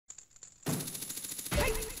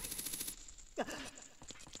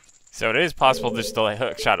So it is possible just to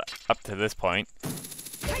hook shot up to this point.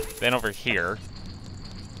 Then over here.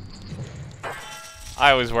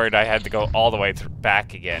 I was worried I had to go all the way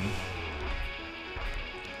back again.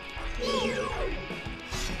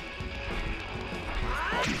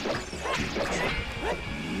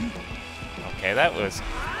 Okay, that was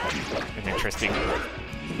an interesting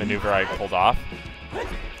maneuver I pulled off.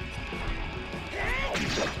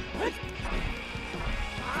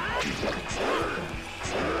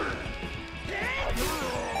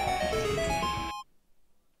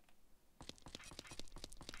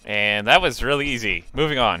 And that was really easy.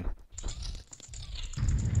 Moving on.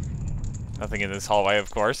 Nothing in this hallway, of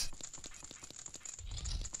course.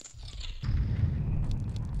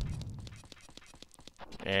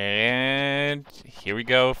 And here we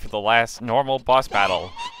go for the last normal boss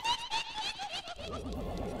battle.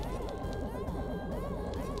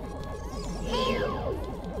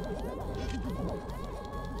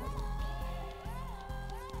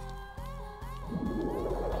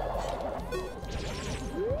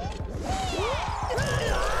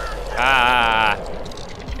 Ah!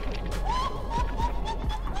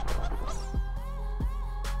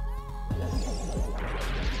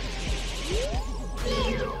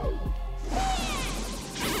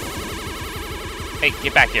 Hey,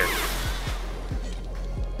 get back here.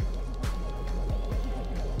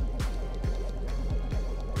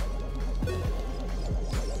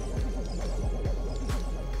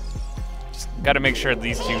 Just gotta make sure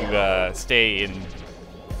these two stay in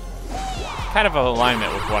kind of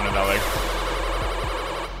alignment with one another.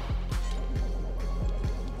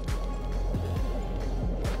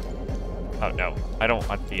 Oh no, I don't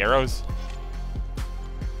want the arrows.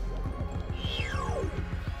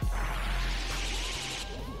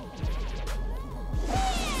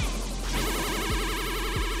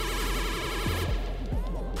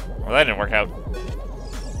 Well, that didn't work out.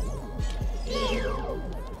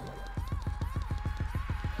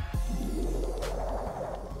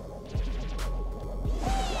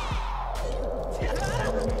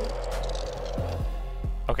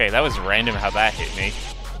 Okay, that was random how that hit me.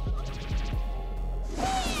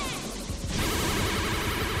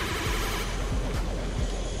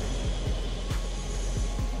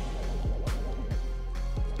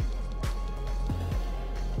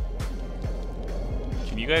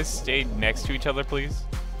 Can you guys stay next to each other, please?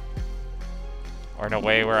 Or in a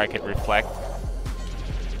way where I could reflect?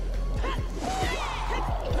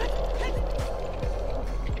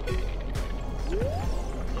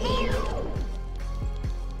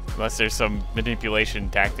 Unless there's some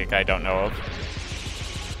manipulation tactic I don't know of.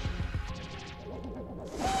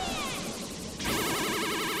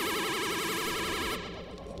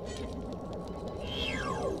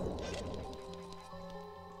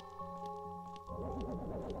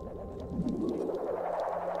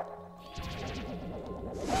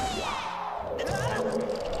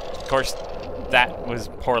 Of course, that was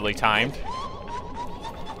poorly timed.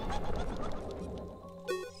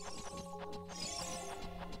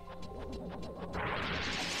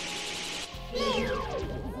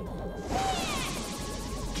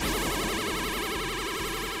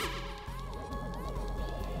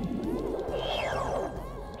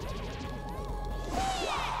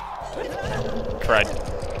 Crud.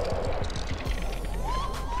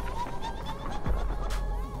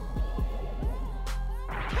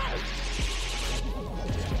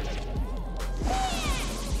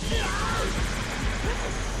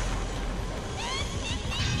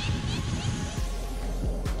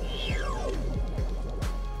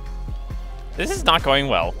 This is not going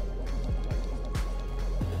well.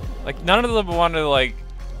 Like, none of them want to, like,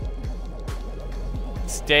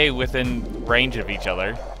 stay within range of each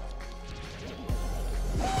other.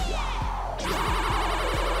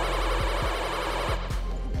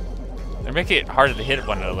 They're making it harder to hit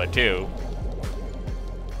one another, too.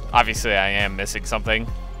 Obviously, I am missing something.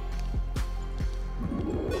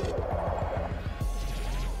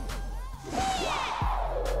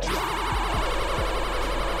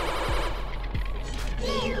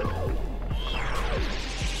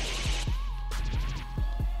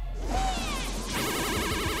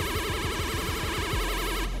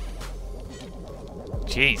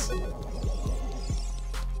 Jeez.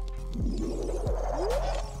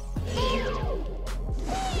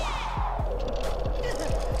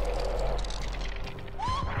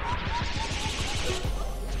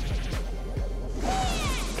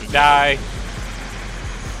 Gonna die.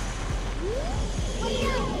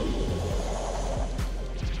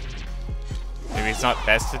 Maybe it's not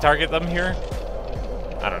best to target them here?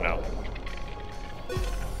 I don't know.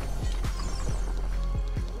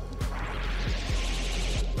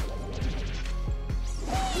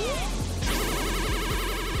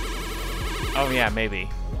 Oh yeah, maybe.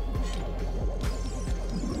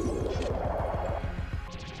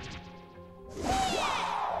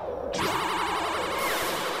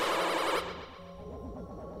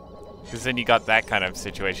 Because then you got that kind of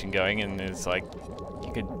situation going, and it's like,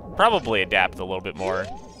 you could probably adapt a little bit more.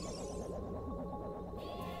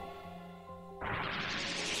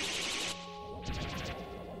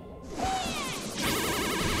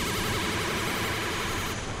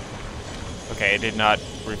 Okay, it did not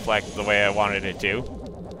reflect the way I wanted it to.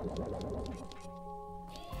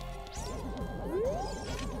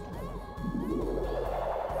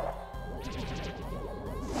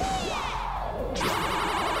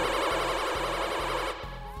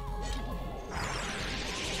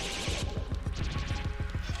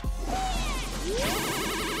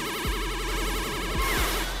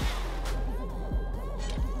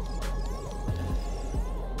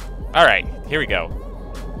 All right, here we go.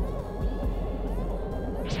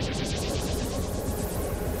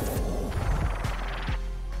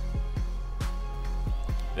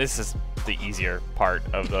 This is the easier part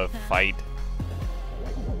of the fight.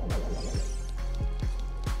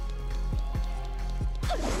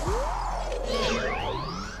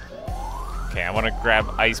 Okay, I want to grab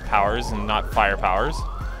ice powers and not fire powers.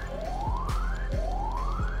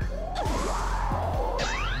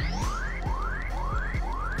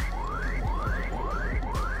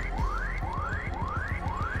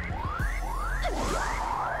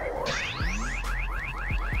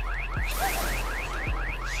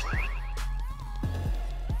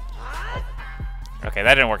 Okay,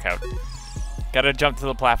 that didn't work out. Gotta jump to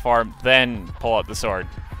the platform, then pull out the sword.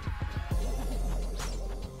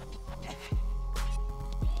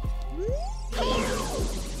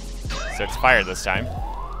 So it's fire this time.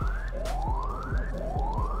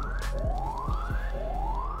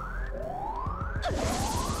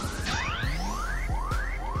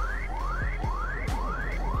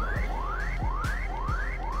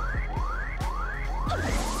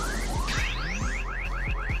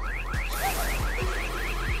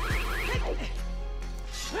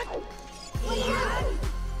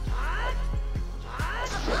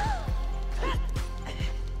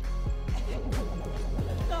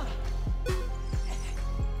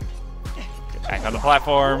 Back on the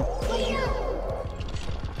platform.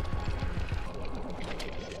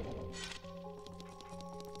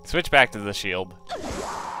 Switch back to the shield.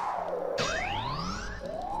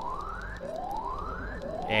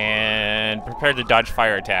 And prepare to dodge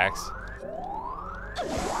fire attacks.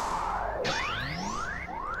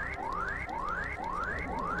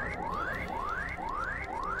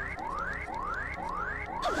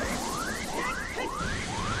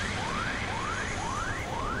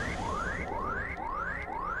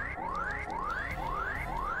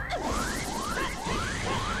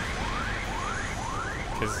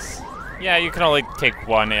 Because, yeah, you can only take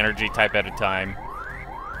one energy type at a time.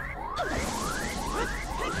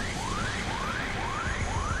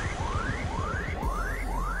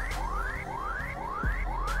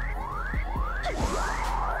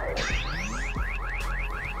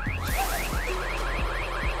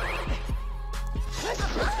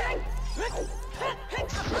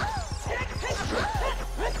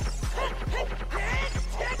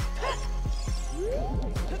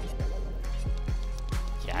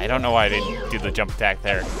 I don't know why I didn't do the jump attack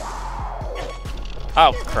there.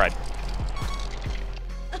 Oh, crud.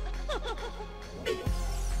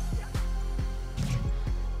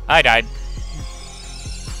 I died.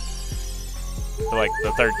 For like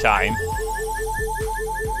the third time.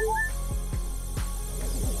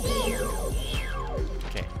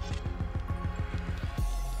 Okay.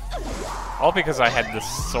 All because I had the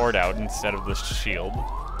sword out instead of the shield.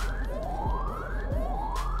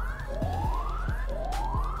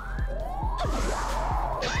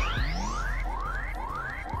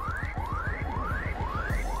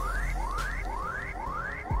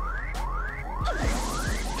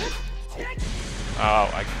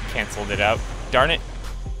 Oh, I canceled it out. Darn it.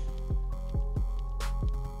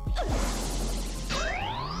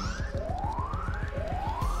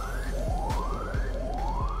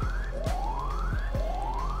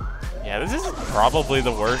 Yeah, this is probably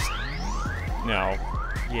the worst. No.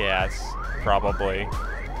 Yes, probably.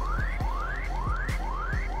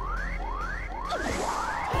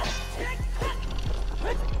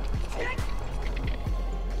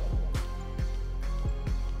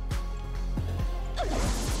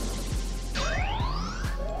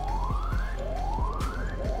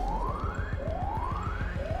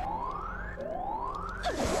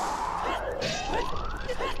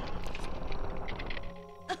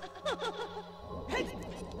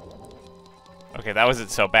 Okay, that wasn't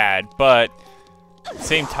so bad, but at the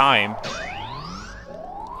same time,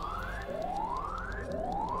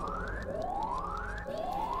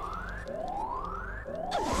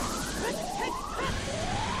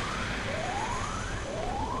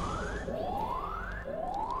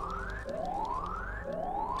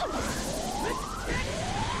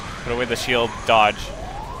 Put away the shield, dodge.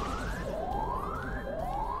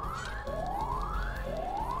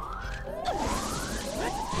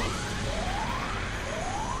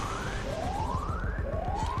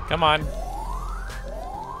 Come on.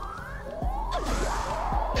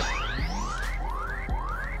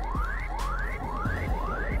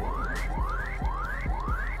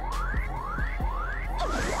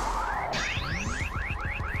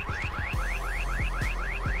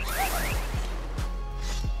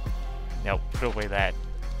 Nope, put away that.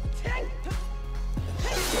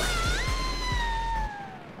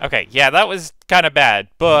 Okay, yeah, that was kind of bad,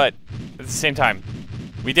 but at the same time,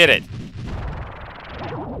 we did it.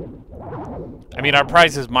 I mean, our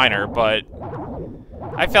prize is minor, but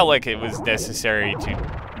I felt like it was necessary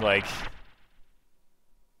to, like...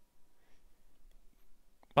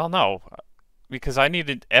 Well, no, because I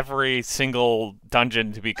needed every single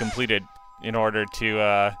dungeon to be completed in order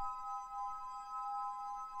to,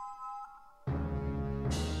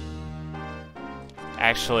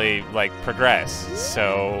 actually, like, progress,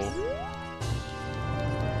 so...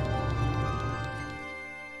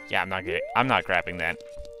 Yeah, I'm not grabbing that.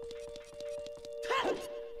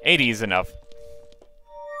 80 is enough.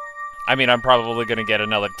 I mean, I'm probably gonna get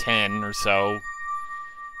another 10 or so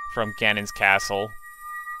from Ganon's castle.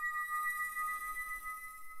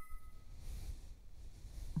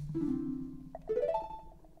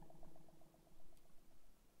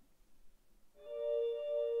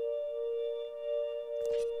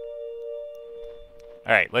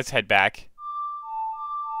 Alright, let's head back.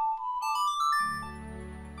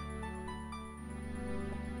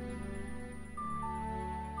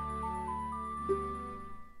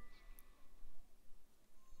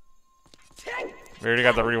 We already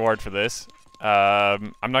got the reward for this.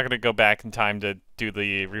 I'm not gonna go back in time to do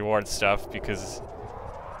the reward stuff because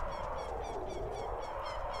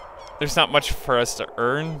there's not much for us to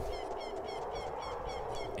earn.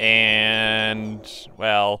 And,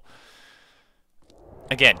 well,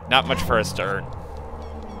 again, not much for us to earn.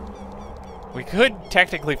 We could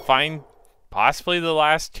technically find possibly the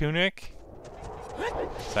last tunic.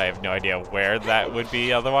 So I have no idea where that would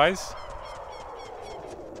be otherwise.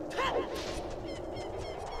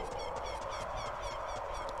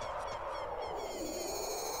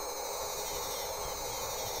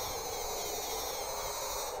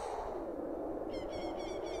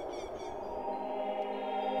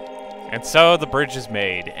 And so the bridge is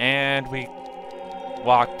made, and we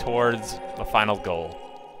walk towards the final goal.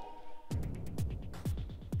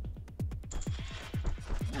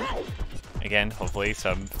 Again, hopefully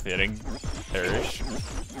some fitting Irish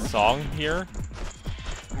song here.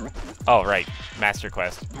 Oh, right. Master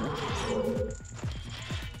Quest.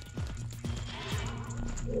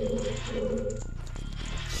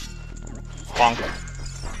 Bonk.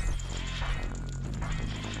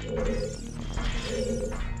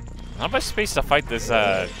 Not much space to fight this,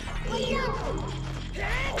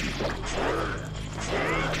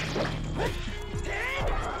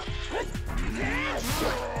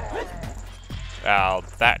 Well,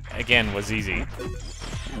 that, again, was easy.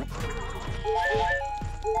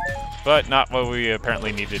 But not what we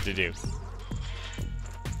apparently needed to do.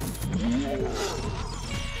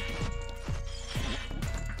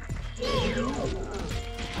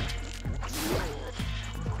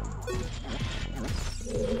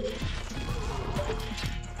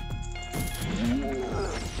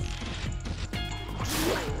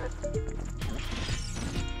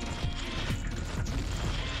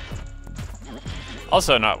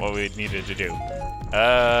 Also not what we needed to do.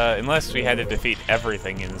 Unless we had to defeat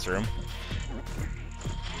everything in this room.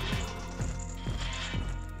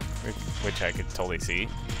 Which I could totally see.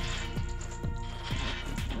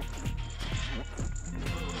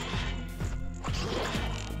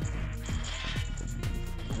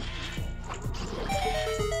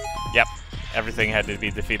 Yep, everything had to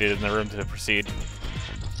be defeated in the room to proceed.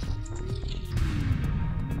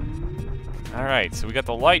 Alright, so we got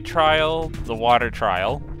the light trial, the water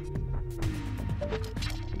trial,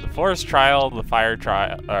 the forest trial, the fire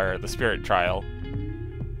trial, or the spirit trial.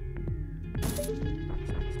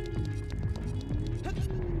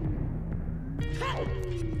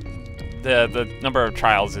 The number of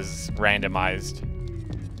trials is randomized.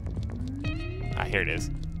 Ah, here it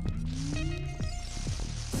is.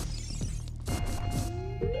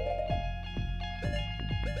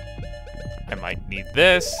 I might need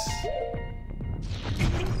this.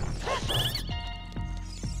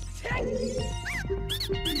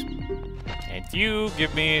 And you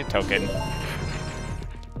give me a token.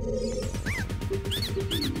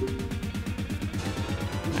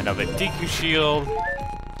 Another Deku shield.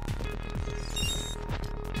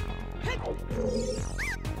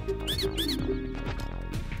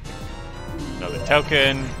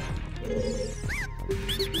 token.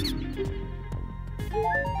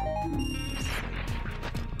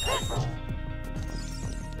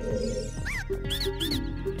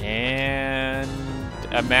 And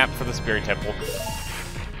a map for the Spirit Temple.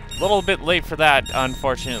 A little bit late for that,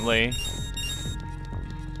 unfortunately.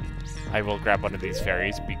 I will grab one of these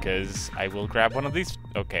fairies because I will grab one of these.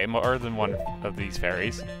 Okay, more than one of these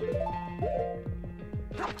fairies.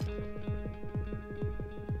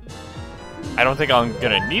 I don't think I'm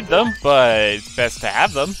gonna need them, but it's best to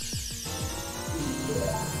have them.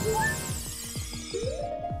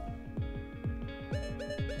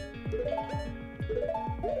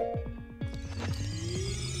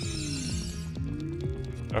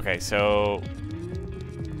 Okay, so...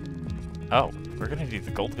 Oh, we're gonna need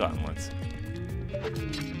the gold gauntlets.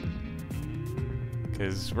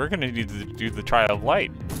 Because we're gonna need to do the Trial of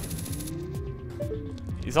Light.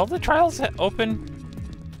 Is all the trials open?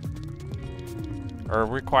 Or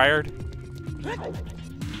required?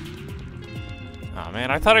 Oh man,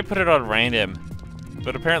 I thought I put it on random.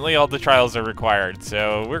 But apparently all the trials are required,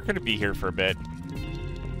 so we're gonna be here for a bit.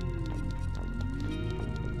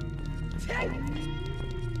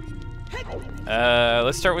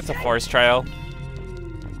 Let's start with the forest trial.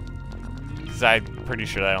 Because I'm pretty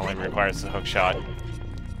sure that only requires the hook shot.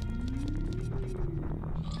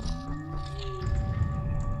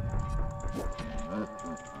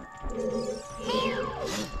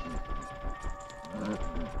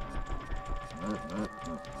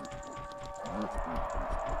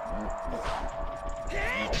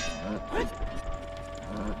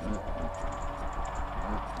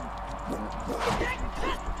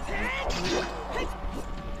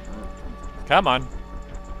 Come on.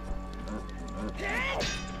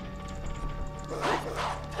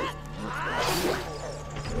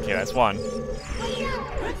 Okay, that's one.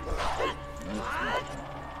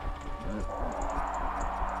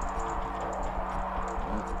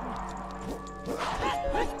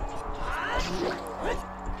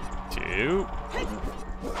 Two.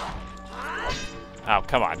 Oh,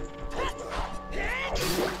 come on.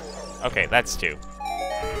 Okay, that's two.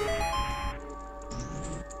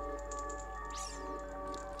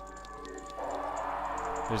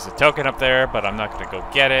 There's a token up there, but I'm not gonna go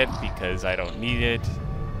get it because I don't need it.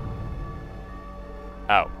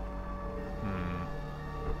 Oh.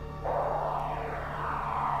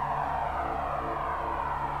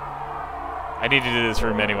 I need to do this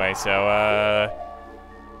room anyway, so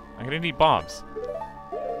I'm gonna need bombs.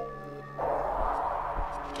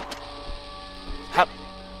 Hop.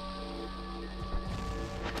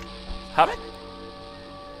 Hop.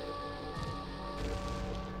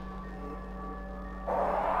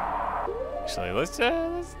 Actually, let's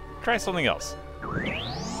try something else.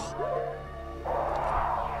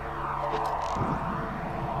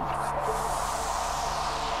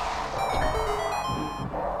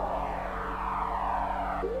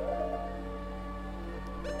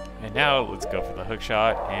 And now let's go for the hook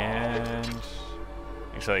shot. And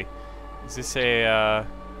actually, is this a?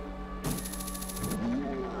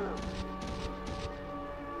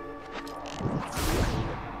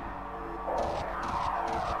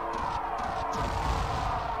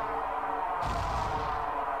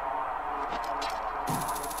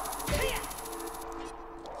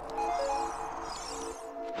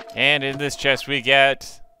 And in this chest we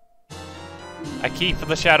get a key for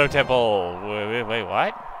the Shadow Temple. Wait,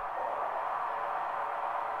 what?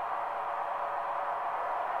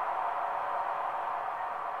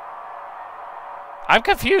 I'm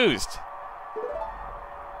confused.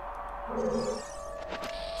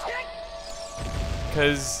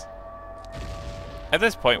 Because at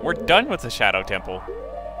this point, we're done with the Shadow Temple.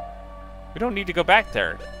 We don't need to go back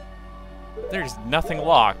there. There's nothing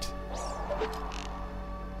locked.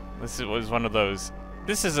 This was one of those,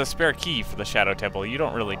 this is a spare key for the Shadow Temple, you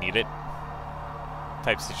don't really need it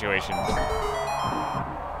type situations.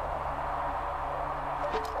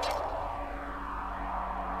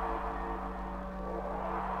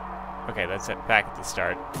 Okay, that's it, back at the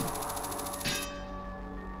start.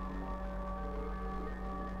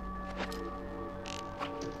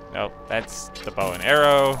 Nope, that's the bow and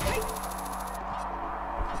arrow.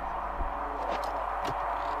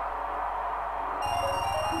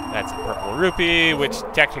 That's a purple rupee, which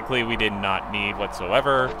technically we did not need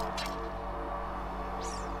whatsoever.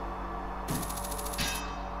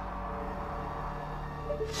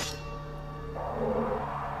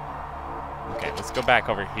 Okay, let's go back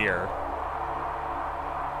over here.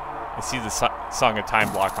 I see the Song of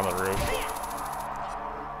Time block on the roof.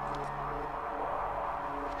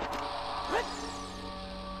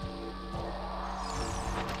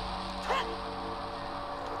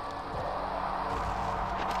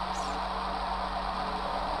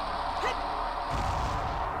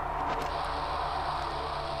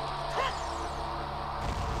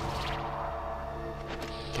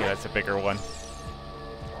 that's a bigger one.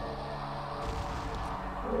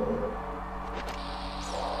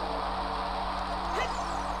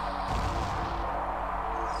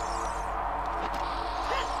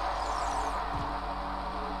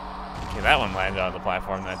 Okay, that one landed on the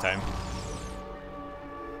platform that time.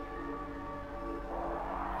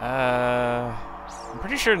 I'm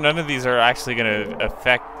pretty sure none of these are actually going to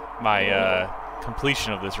affect my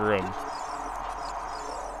completion of this room.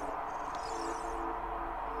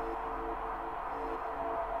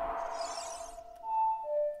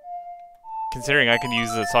 Considering I can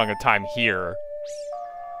use the Song of Time here.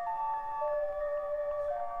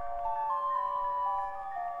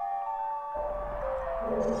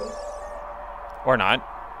 Or not.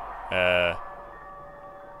 I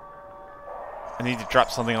need to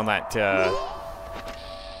drop something on that,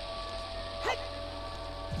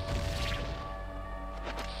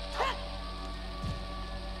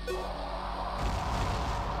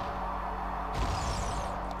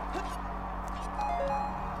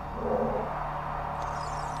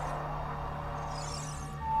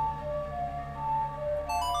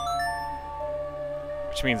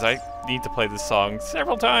 which means I need to play this song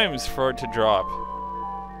several times for it to drop.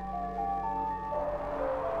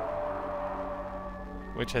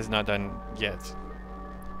 Which has not done yet.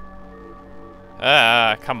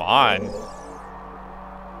 Ah, come on.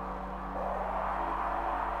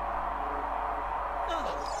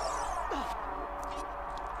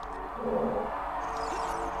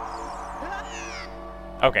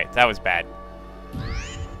 Okay, that was bad.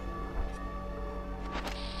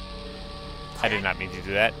 I did not mean to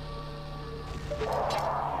do that.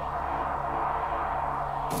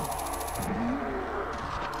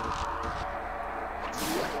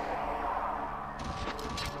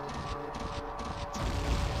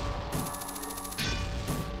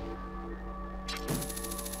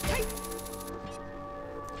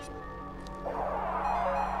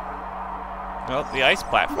 Well, the ice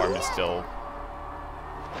platform is still...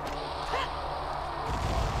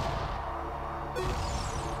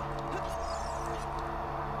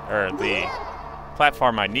 Or the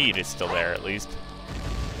platform I need is still there, at least.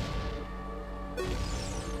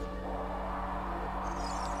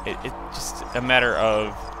 It's just a matter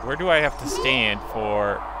of where do I have to stand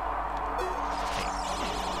for...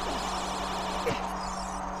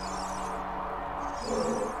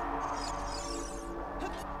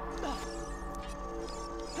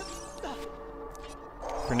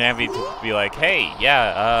 For Navi to be like, hey,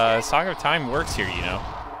 yeah, Song of Time works here, you know.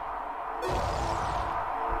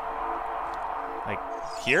 Like,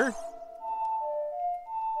 here?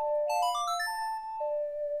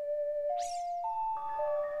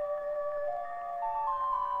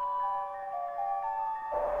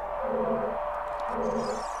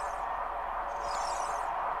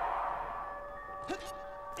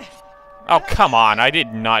 Oh, come on, I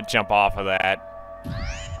did not jump off of that.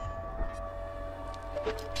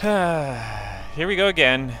 Here we go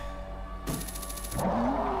again.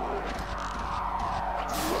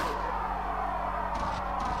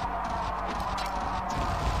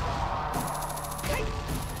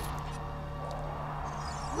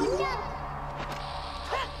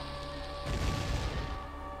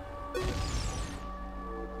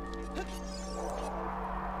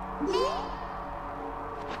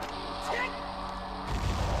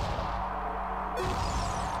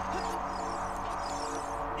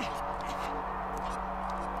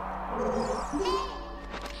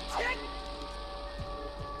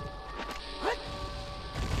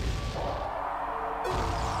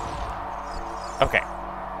 Okay.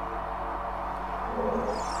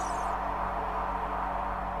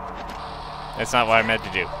 That's not what I meant to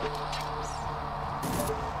do.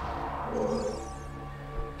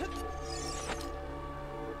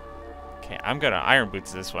 Okay, I'm gonna Iron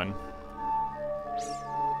Boots this one.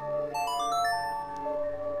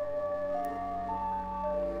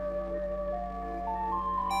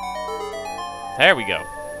 There we go.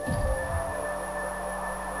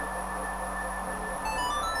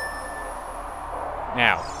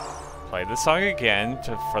 Now, play the song again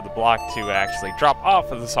for the block to actually drop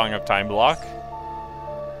off of the Song of Time block.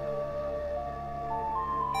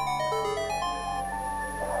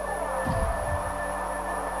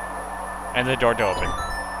 And the door to open.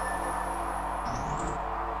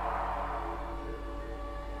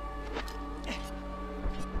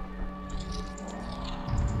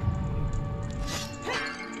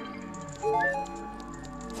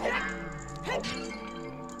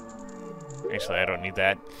 Actually, I don't need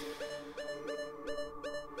that.